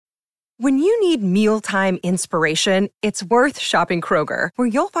When you need mealtime inspiration, it's worth shopping Kroger, where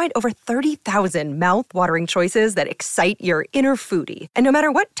you'll find over 30,000 mouth-watering choices that excite your inner foodie. And no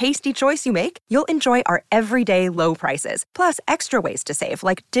matter what tasty choice you make, you'll enjoy our everyday low prices, plus extra ways to save,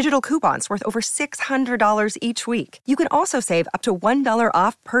 like digital coupons worth over $600 each week. You can also save up to $1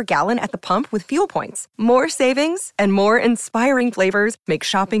 off per gallon at the pump with fuel points. More savings and more inspiring flavors make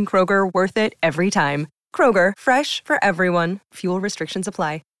shopping Kroger worth it every time. Kroger, fresh for everyone. Fuel restrictions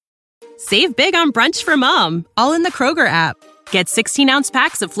apply. Save big on brunch for mom, all in the Kroger app. Get 16-ounce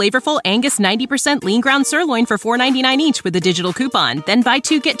packs of flavorful Angus 90% lean ground sirloin for $4.99 each with a digital coupon. Then buy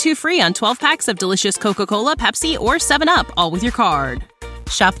 2, get 2 free on 12 packs of delicious Coca-Cola, Pepsi, or 7-Up, all with your card.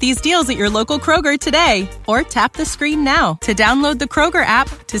 Shop these deals at your local Kroger today, or tap the screen now to download the Kroger app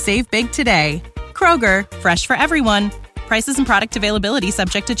to save big today. Kroger, fresh for everyone. Prices and product availability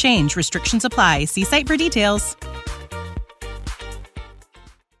subject to change. Restrictions apply. See site for details.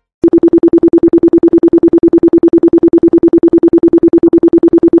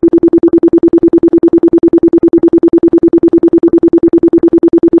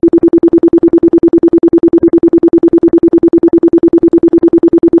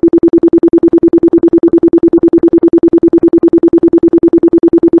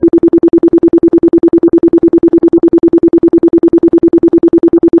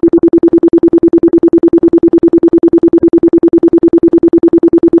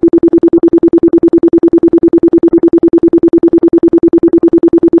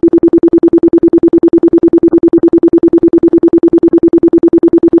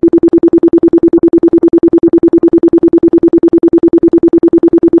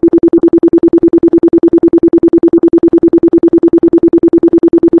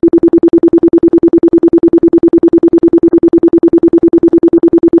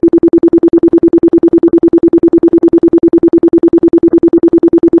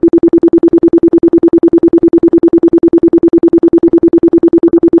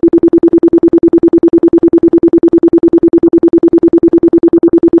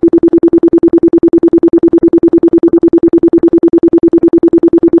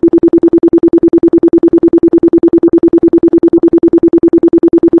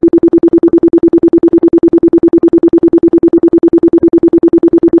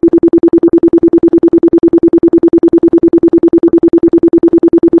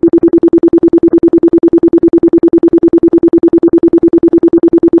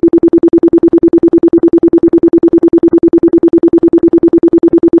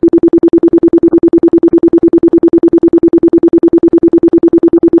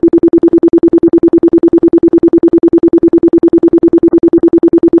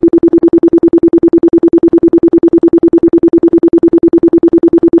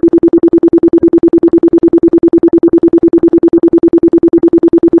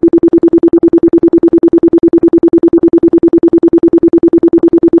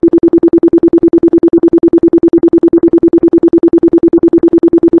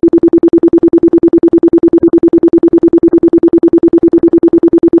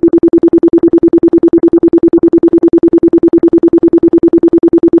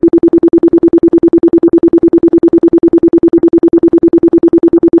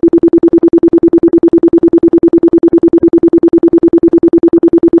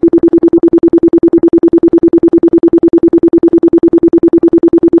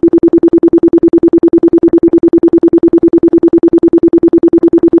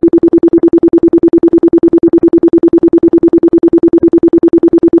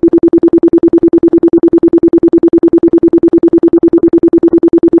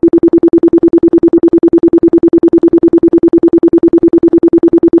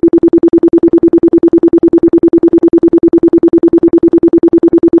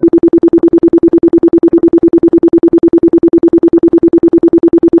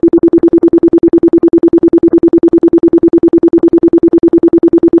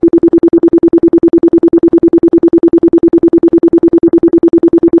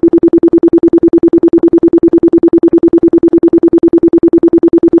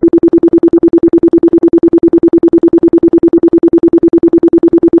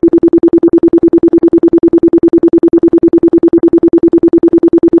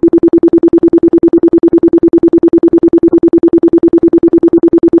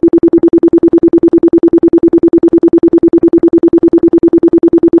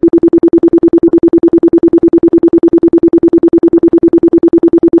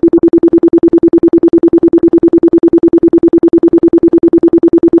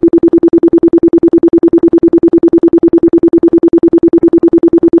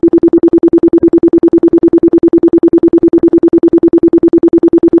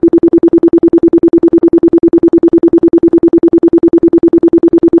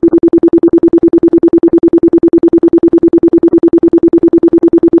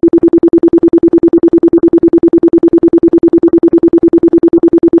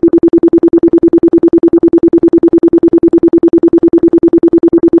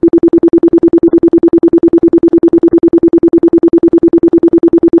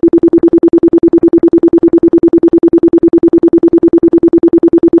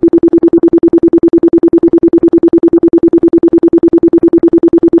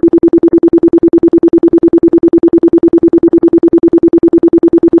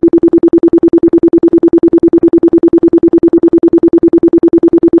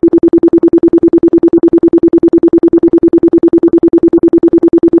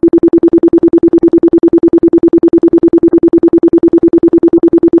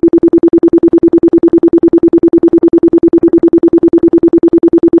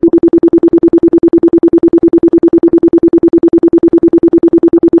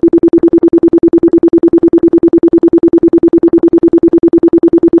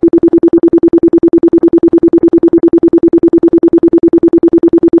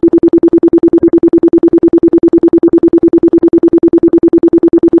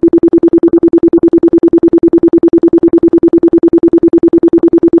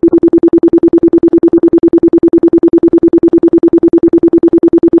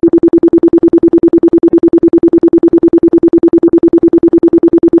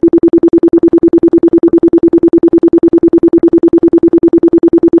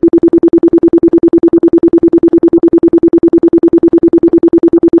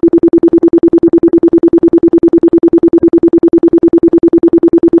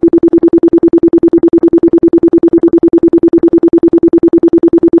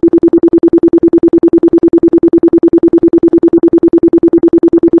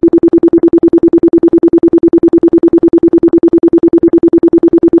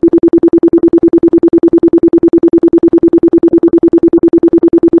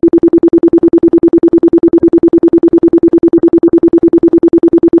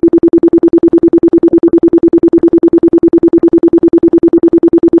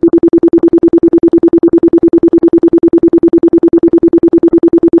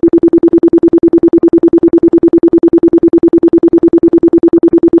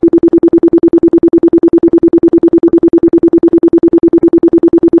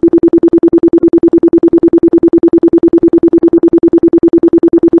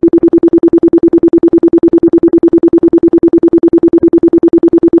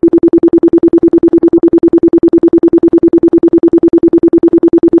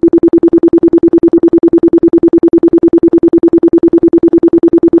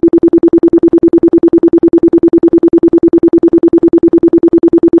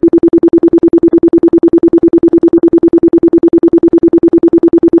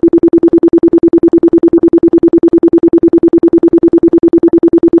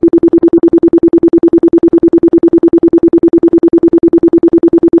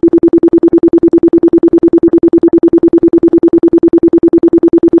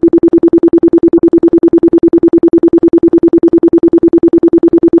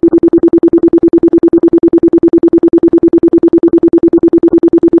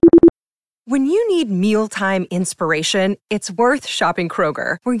 mealtime inspiration, it's worth shopping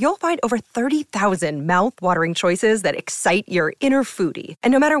Kroger, where you'll find over 30,000 mouth-watering choices that excite your inner foodie.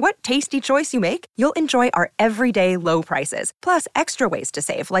 And no matter what tasty choice you make, you'll enjoy our everyday low prices, plus extra ways to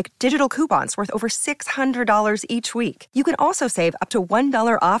save, like digital coupons worth over $600 each week. You can also save up to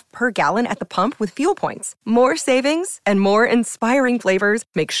 $1 off per gallon at the pump with fuel points. More savings and more inspiring flavors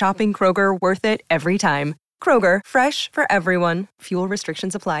make shopping Kroger worth it every time. Kroger, fresh for everyone. Fuel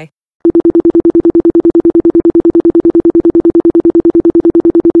restrictions apply.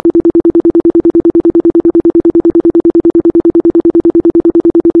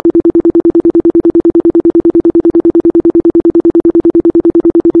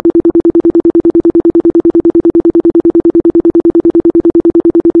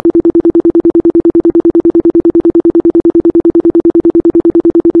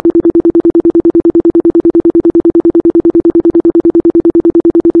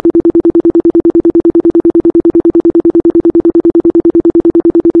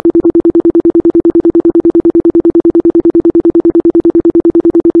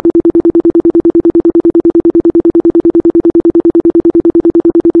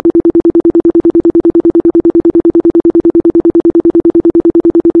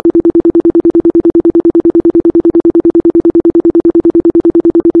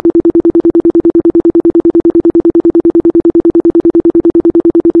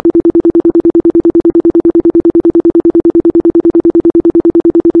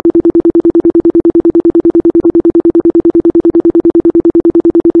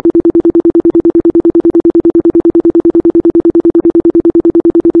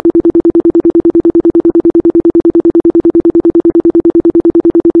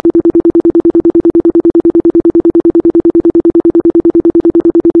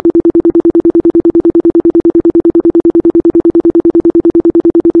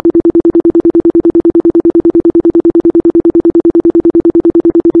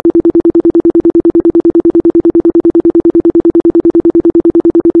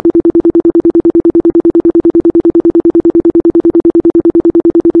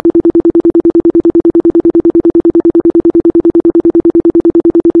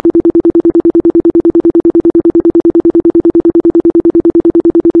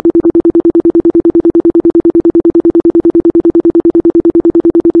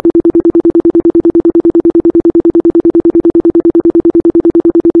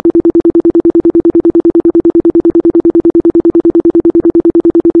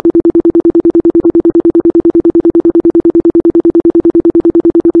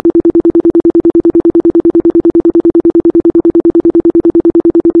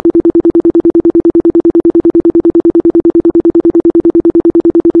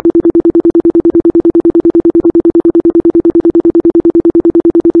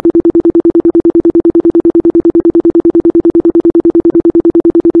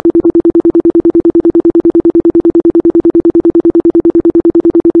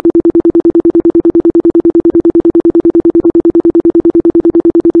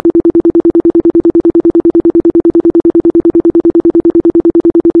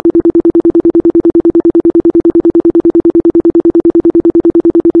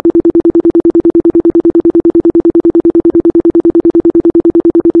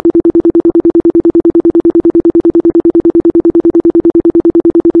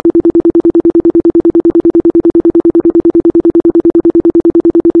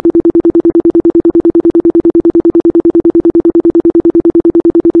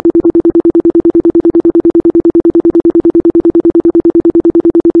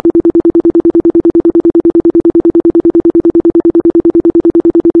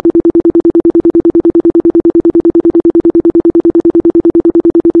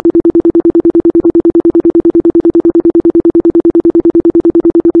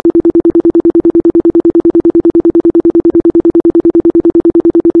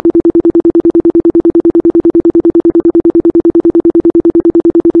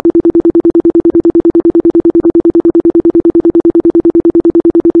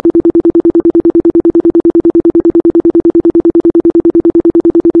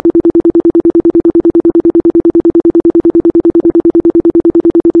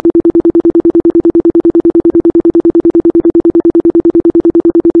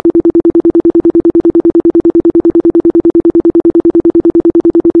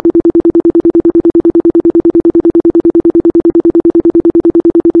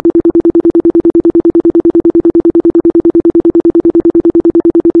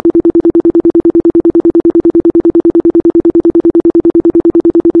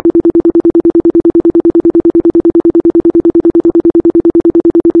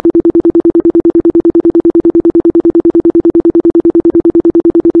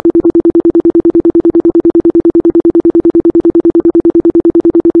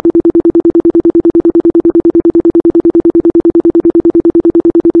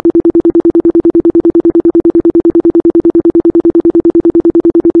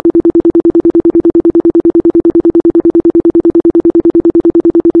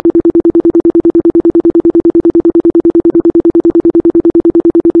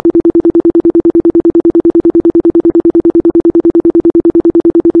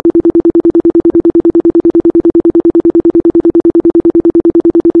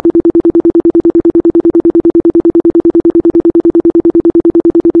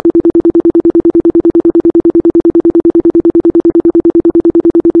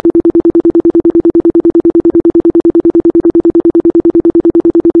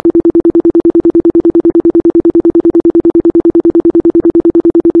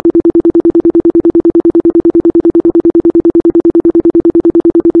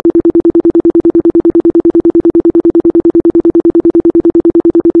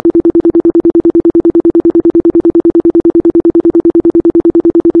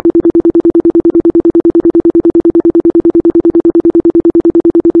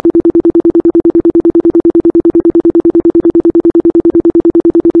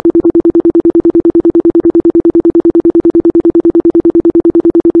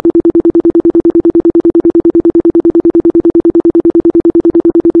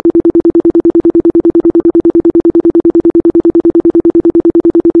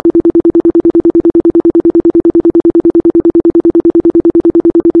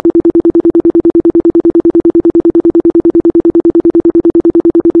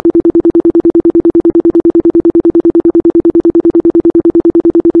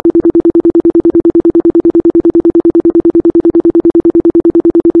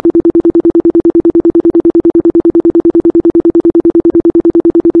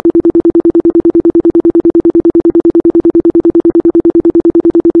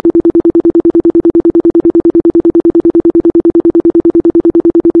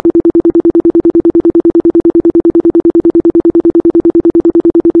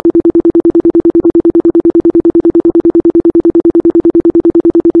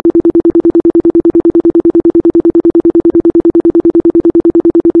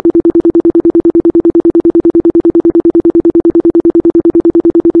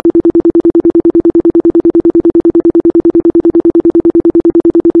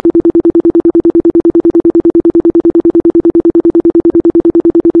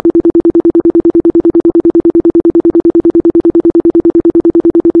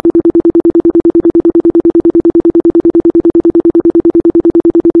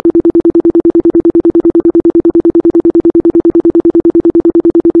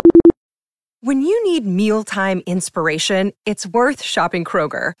 need mealtime inspiration, it's worth shopping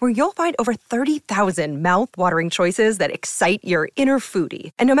Kroger, where you'll find over 30,000 mouth-watering choices that excite your inner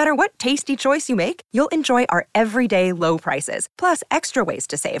foodie. And no matter what tasty choice you make, you'll enjoy our everyday low prices, plus extra ways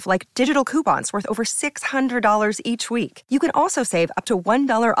to save, like digital coupons worth over $600 each week. You can also save up to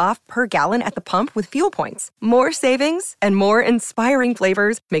 $1 off per gallon at the pump with fuel points. More savings and more inspiring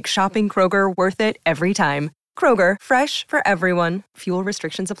flavors make shopping Kroger worth it every time. Kroger, fresh for everyone. Fuel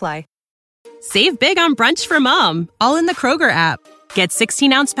restrictions apply. Save big on brunch for mom, all in the Kroger app. Get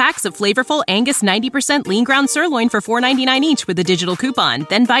 16-ounce packs of flavorful Angus 90% lean ground sirloin for $4.99 each with a digital coupon.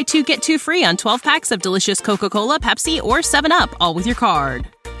 Then buy 2, get 2 free on 12 packs of delicious Coca-Cola, Pepsi, or 7-Up, all with your card.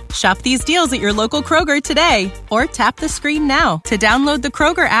 Shop these deals at your local Kroger today, or tap the screen now to download the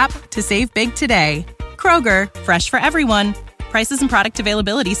Kroger app to save big today. Kroger, fresh for everyone. Prices and product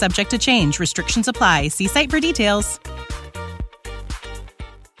availability subject to change. Restrictions apply. See site for details.